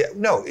 2000. Yeah,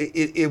 no,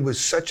 it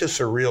was such a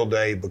surreal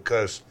day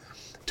because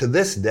to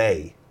this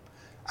day,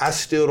 I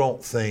still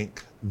don't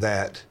think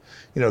that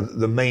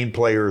the main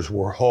players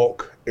were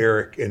Hulk,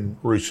 Eric, and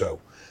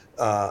Russo.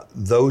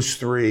 Those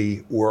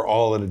three were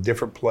all at a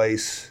different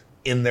place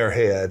in their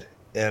head.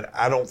 And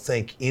I don't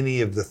think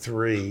any of the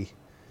three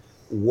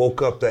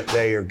woke up that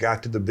day or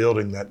got to the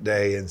building that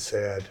day and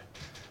said,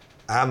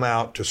 I'm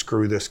out to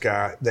screw this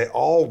guy. They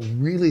all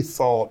really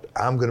thought,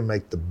 I'm going to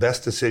make the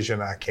best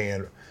decision I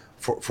can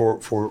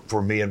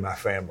for me and my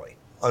family.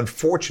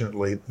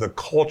 Unfortunately, the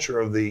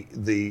culture of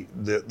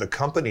the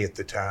company at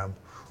the time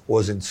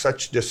was in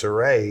such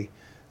disarray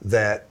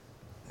that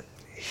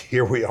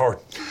here we are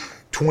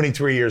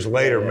 23 years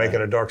later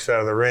making a Dark Side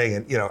of the Ring.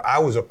 And, I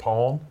was a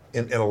pawn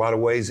in a lot of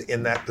ways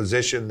in that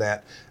position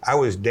that I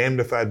was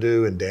damned if I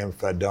do and damned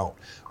if I don't.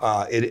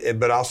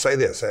 But I'll say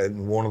this,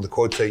 and one of the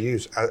quotes I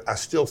use, I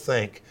still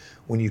think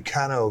when you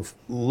kind of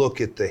look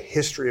at the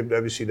history of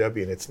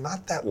WCW, and it's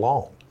not that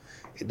long,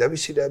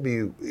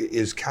 WCW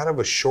is kind of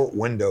a short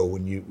window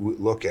when you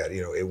look at it.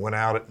 It went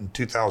out in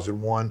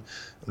 2001. I'm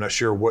not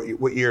sure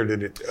what year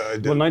did it.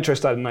 Well, Nitro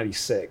started in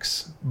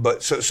 '96.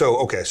 But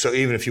so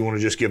even if you want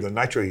to just give the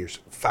Nitro years,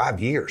 5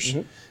 years.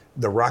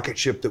 The rocket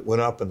ship that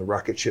went up and the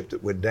rocket ship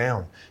that went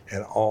down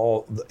and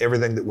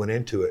everything that went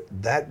into it,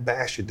 that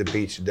Bash at the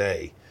Beach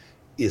day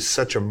is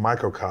such a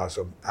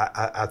microcosm.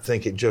 I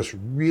think it just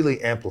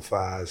really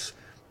amplifies.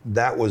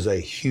 That was a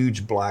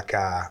huge black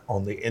eye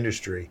on the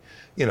industry.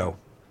 You know,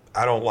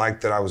 I don't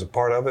like that I was a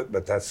part of it,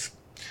 but that's,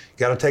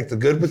 got to take the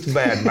good with the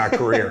bad in my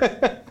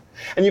career.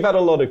 And you've had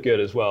a lot of good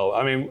as well.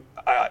 I mean,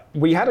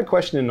 we had a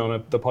question in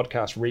on the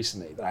podcast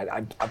recently that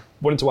I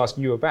wanted to ask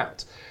you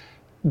about.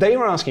 They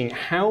were asking,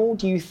 how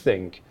do you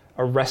think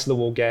a wrestler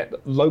will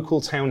get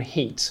local town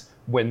heat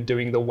when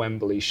doing the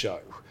Wembley show?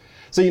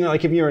 So, you know,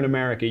 like if you're in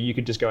America, you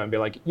could just go and be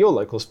like, your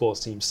local sports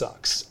team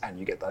sucks, and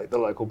you get the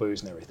local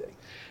boos and everything.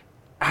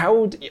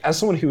 As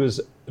someone who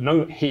has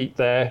no heat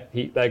there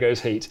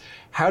goes heat,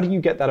 how do you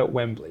get that at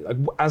Wembley? Like,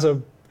 as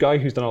a guy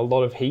who's done a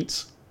lot of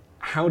heat,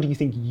 how do you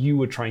think you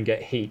would try and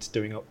get heat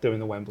doing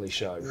the Wembley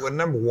show? Well,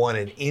 number one,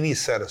 in any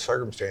set of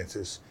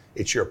circumstances,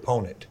 it's your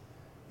opponent.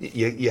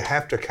 You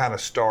have to kind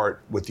of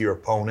start with your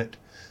opponent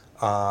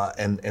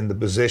and the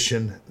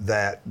position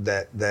that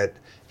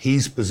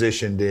he's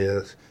positioned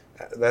is.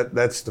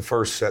 That's the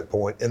first set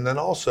point. And then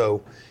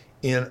also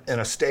in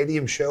a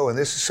stadium show, and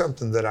this is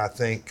something that I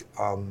think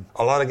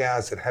a lot of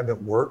guys that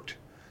haven't worked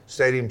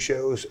stadium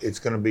shows, it's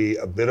going to be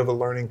a bit of a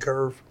learning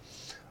curve.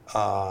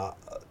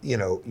 You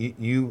know,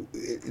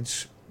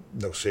 it's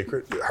no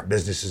secret. Our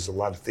business is a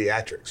lot of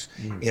theatrics.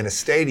 In a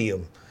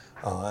stadium,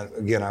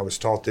 again, I was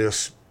taught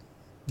this,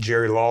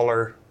 Jerry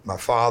Lawler, my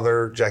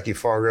father, Jackie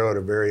Fargo at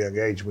a very young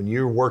age. When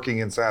you're working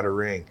inside a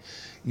ring,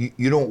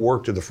 you don't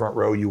work to the front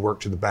row, you work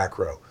to the back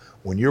row.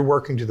 When you're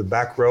working to the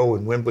back row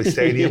in Wembley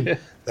Stadium,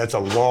 that's a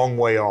long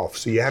way off.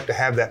 So you have to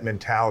have that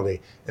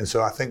mentality. And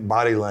so I think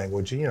body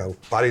language, you know,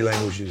 body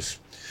language is,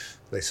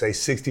 they say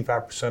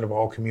 65% of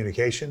all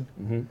communication.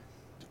 Mm-hmm.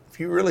 If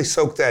you really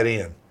soak that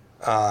in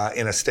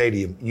a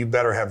stadium, you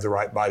better have the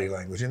right body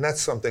language. And that's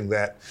something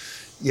that,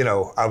 you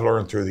know, I've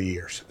learned through the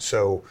years.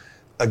 So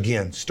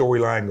again,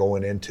 storyline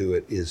going into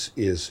it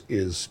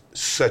is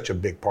such a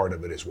big part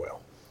of it as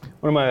well.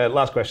 One of my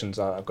last questions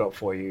I've got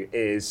for you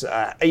is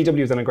AEW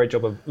has done a great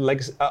job of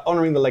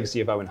honouring the legacy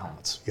of Owen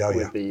Hart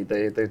with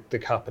the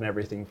cup and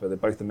everything for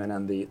both the men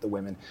and the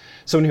women.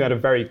 Someone who had a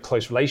very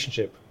close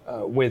relationship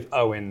with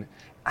Owen,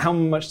 how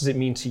much does it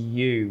mean to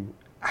you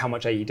how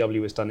much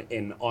AEW has done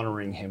in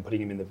honouring him,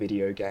 putting him in the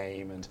video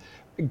game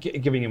and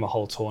giving him a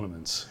whole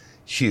tournament?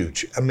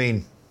 Huge. I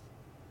mean,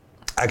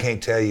 I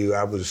can't tell you,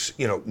 I was,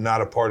 you know, not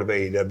a part of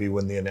AEW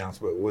when the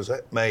announcement was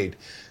made.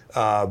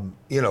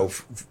 You know,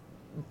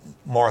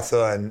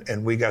 Martha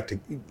and we got to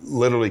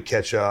literally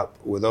catch up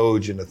with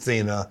Oj and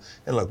Athena.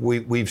 And look,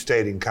 we've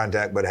stayed in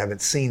contact but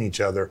haven't seen each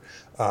other.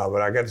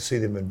 But I got to see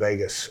them in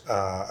Vegas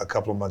a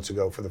couple of months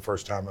ago for the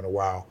first time in a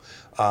while.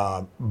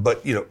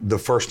 But, you know, the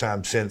first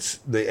time since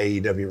the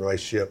AEW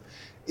relationship,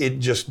 it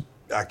just,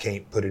 I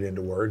can't put it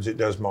into words. It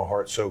does my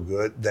heart so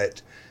good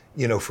that,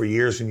 you know, for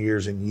years and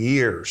years and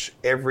years,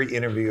 every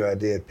interview I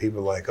did,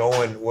 people were like,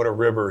 Owen, what a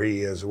ribber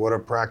he is, what a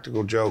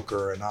practical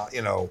joker, and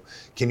you know,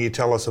 can you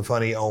tell us a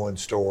funny Owen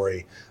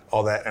story,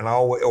 all that, and I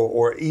always,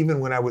 or even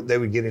when they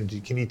would get into,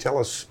 can you tell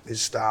us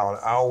his style? And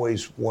I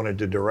always wanted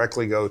to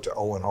directly go to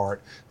Owen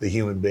Hart, the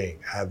human being.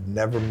 I've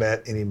never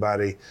met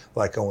anybody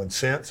like Owen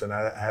since, and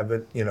I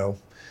haven't, you know,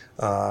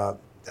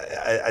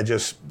 I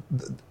just,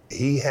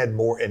 he had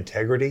more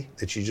integrity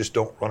that you just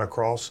don't run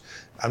across.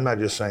 I'm not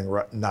just saying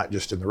not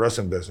just in the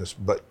wrestling business,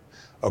 but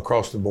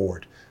across the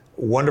board.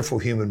 Wonderful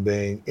human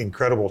being,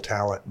 incredible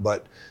talent,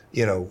 but,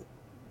 you know,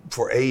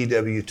 for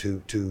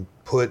AEW to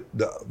put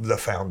the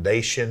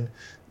foundation,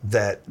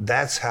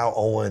 that's how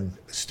Owen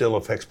still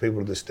affects people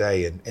to this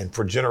day and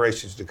for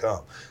generations to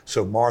come.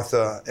 So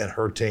Martha and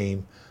her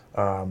team,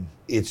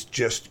 it's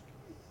just,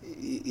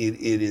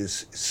 it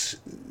is,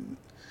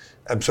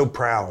 I'm so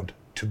proud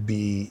to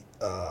be,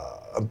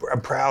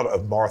 I'm proud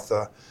of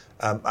Martha.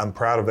 I'm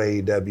proud of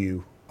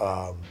AEW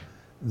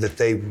that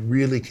they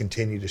really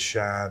continue to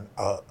shine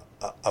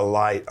a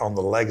light on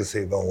the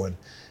legacy of Owen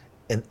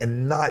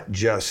and not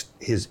just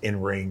his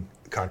in-ring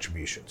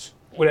contributions.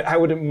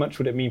 How much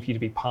would it mean for you to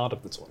be part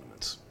of the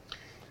tournament?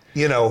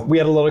 You know, we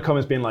had a lot of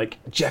comments being like,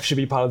 Jeff should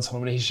be part of the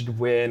tournament, he should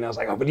win. I was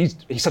like, oh, but he's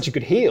such a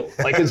good heel.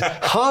 Like, it's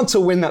hard to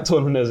win that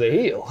tournament as a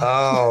heel.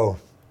 Oh,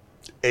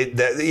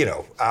 you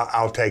know,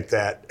 I'll take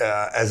that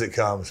as it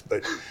comes.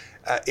 But,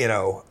 you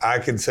know, I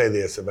can say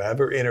this, if I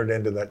ever entered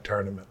into that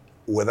tournament,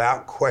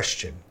 without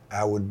question,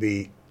 I would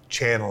be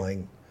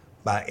channeling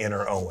my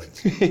inner Owen.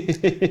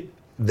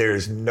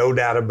 There's no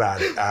doubt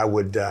about it. I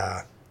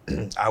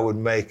would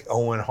make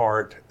Owen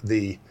Hart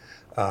the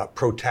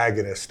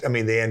protagonist. I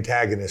mean, the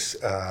antagonist.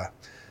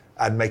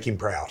 I'd make him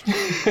proud.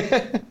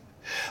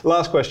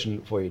 Last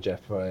question for you,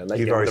 Jeff.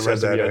 You've already said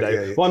that.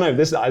 Okay. Well, no,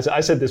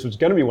 I said this was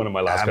going to be one of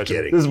my last questions.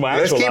 Kidding. This is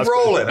my actual Let's keep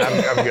rolling.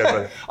 I'm good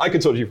with it. I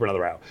could talk to you for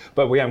another hour,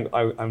 but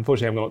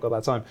unfortunately, I've not got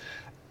that time.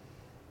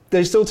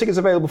 There's still tickets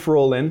available for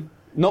All In.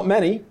 Not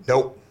many.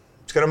 Nope.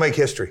 It's going to make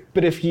history.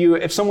 But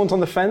if someone's on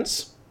the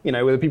fence, you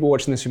know, with the people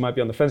watching this who might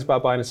be on the fence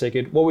about buying a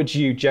ticket, what would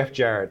you, Jeff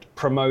Jarrett,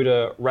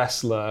 promoter,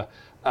 wrestler,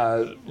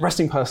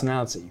 wrestling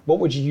personality, what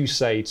would you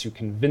say to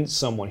convince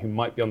someone who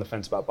might be on the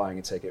fence about buying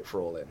a ticket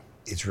for All In?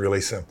 It's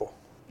really simple.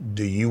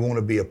 Do you want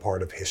to be a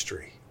part of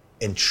history?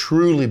 and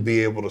truly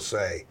be able to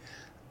say,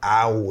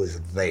 I was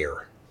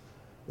there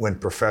when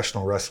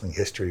professional wrestling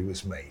history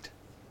was made.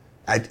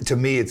 To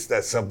me, it's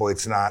that simple.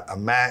 It's not a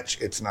match.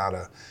 It's not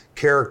a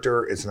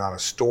character. It's not a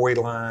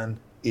storyline.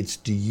 It's,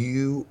 do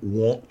you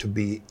want to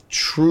be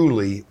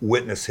truly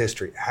witness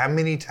history? How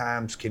many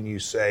times can you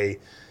say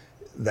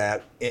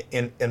that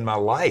in my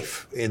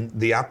life, in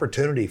the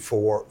opportunity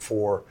for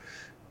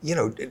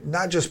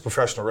not just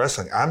professional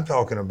wrestling, I'm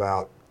talking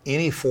about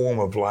any form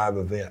of live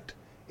event.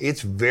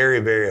 It's very,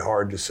 very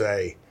hard to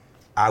say,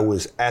 I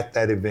was at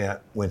that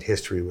event when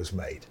history was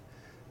made.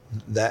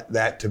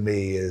 That to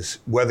me is,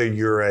 whether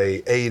you're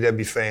a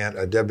AEW fan,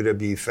 a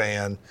WWE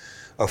fan,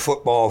 a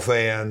football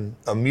fan,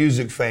 a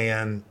music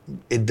fan,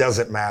 it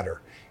doesn't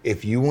matter.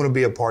 If you want to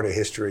be a part of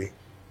history,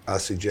 I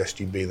suggest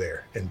you be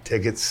there. And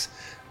tickets,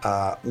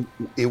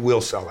 it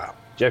will sell out.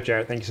 Jeff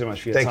Jarrett, thank you so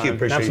much for your time. Thank you,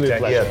 appreciate Absolute it.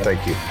 pleasure. Yeah,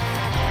 thank you.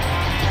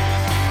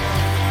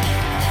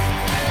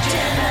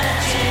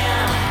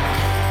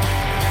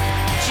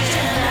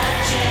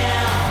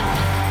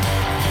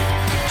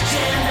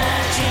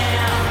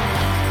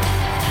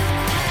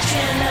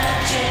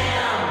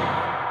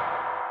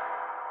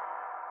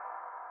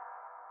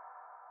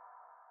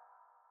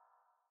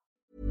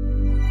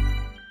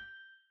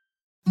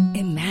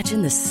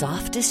 Imagine the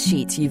softest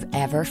sheets you've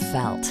ever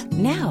felt.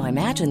 Now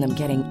imagine them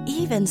getting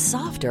even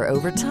softer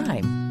over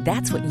time.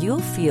 That's what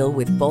you'll feel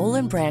with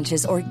Boll &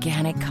 Branch's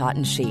organic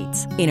cotton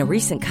sheets. In a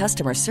recent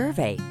customer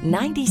survey,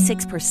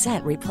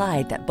 96%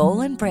 replied that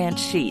Boll & Branch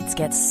sheets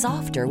get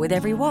softer with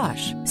every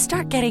wash.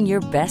 Start getting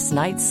your best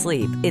night's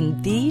sleep in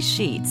these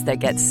sheets that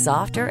get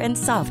softer and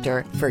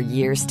softer for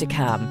years to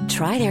come.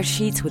 Try their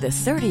sheets with a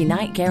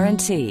 30-night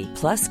guarantee.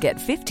 Plus, get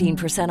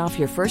 15% off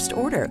your first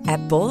order at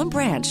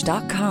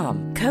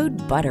bollandbranch.com. Code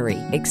BUTTERY.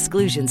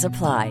 Exclusions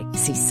apply.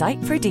 See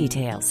site for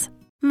details.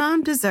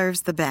 Mom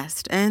deserves the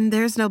best, and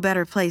there's no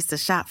better place to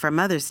shop for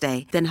Mother's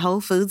Day than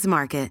Whole Foods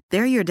Market.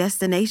 They're your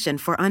destination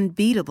for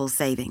unbeatable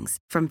savings,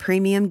 from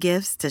premium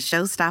gifts to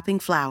show-stopping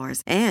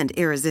flowers and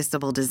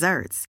irresistible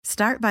desserts.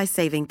 Start by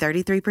saving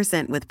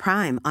 33% with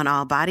Prime on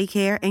all body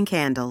care and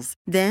candles.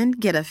 Then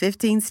get a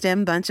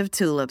 15-stem bunch of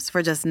tulips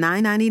for just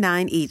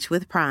 $9.99 each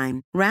with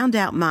Prime. Round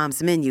out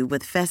Mom's menu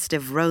with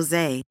festive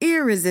rosé,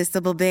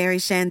 irresistible berry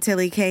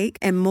chantilly cake,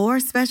 and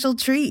more special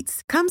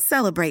treats. Come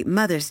celebrate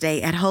Mother's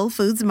Day at Whole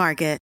Foods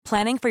Market.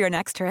 Planning for your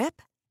next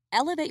trip?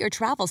 Elevate your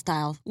travel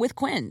style with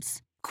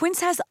Quince.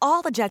 Quince has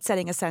all the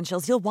jet-setting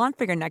essentials you'll want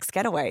for your next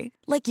getaway,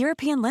 like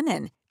European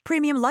linen,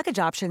 premium luggage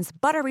options,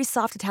 buttery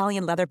soft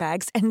Italian leather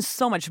bags, and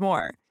so much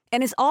more.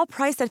 And is all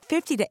priced at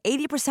 50 to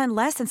 80%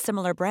 less than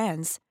similar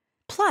brands.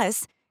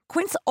 Plus,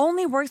 Quince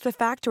only works with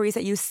factories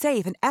that use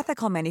safe and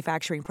ethical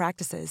manufacturing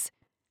practices.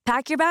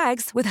 Pack your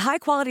bags with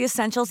high-quality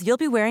essentials you'll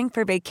be wearing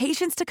for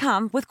vacations to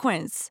come with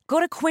Quince.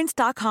 Go to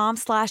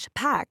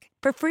quince.com/pack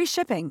for free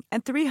shipping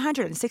and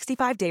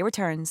 365-day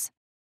returns.